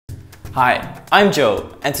Hi, I'm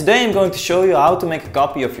Joe, and today I'm going to show you how to make a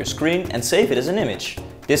copy of your screen and save it as an image.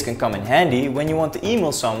 This can come in handy when you want to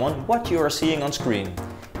email someone what you are seeing on screen.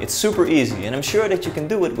 It's super easy and I'm sure that you can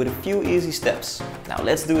do it with a few easy steps. Now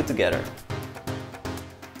let's do it together.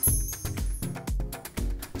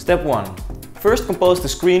 Step 1. First compose the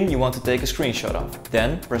screen you want to take a screenshot of.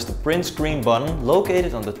 Then press the print screen button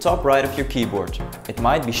located on the top right of your keyboard. It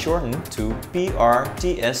might be shortened to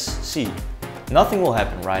PRTSC. Nothing will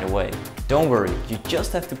happen right away. Don't worry, you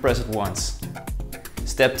just have to press it once.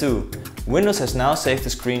 Step 2. Windows has now saved the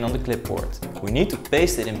screen on the clipboard. We need to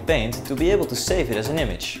paste it in Paint to be able to save it as an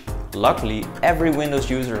image. Luckily, every Windows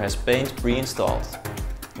user has Paint pre-installed.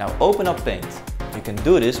 Now open up Paint. You can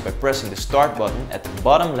do this by pressing the Start button at the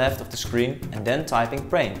bottom left of the screen and then typing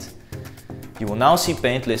Paint. You will now see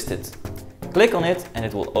Paint listed. Click on it and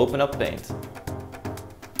it will open up Paint.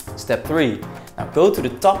 Step 3. Now go to the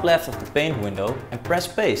top left of the Paint window and press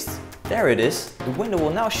Paste. There it is. The window will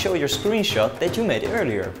now show your screenshot that you made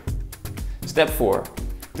earlier. Step 4.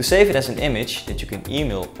 To save it as an image that you can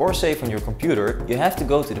email or save on your computer, you have to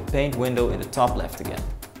go to the Paint window in the top left again.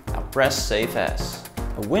 Now press Save As.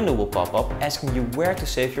 A window will pop up asking you where to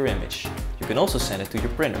save your image. You can also send it to your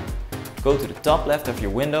printer. Go to the top left of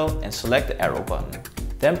your window and select the arrow button.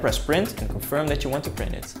 Then press Print and confirm that you want to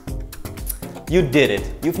print it. You did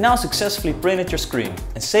it! You've now successfully printed your screen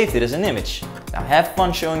and saved it as an image. Now have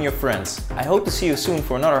fun showing your friends. I hope to see you soon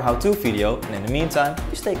for another how-to video, and in the meantime,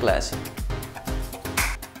 you stay classy.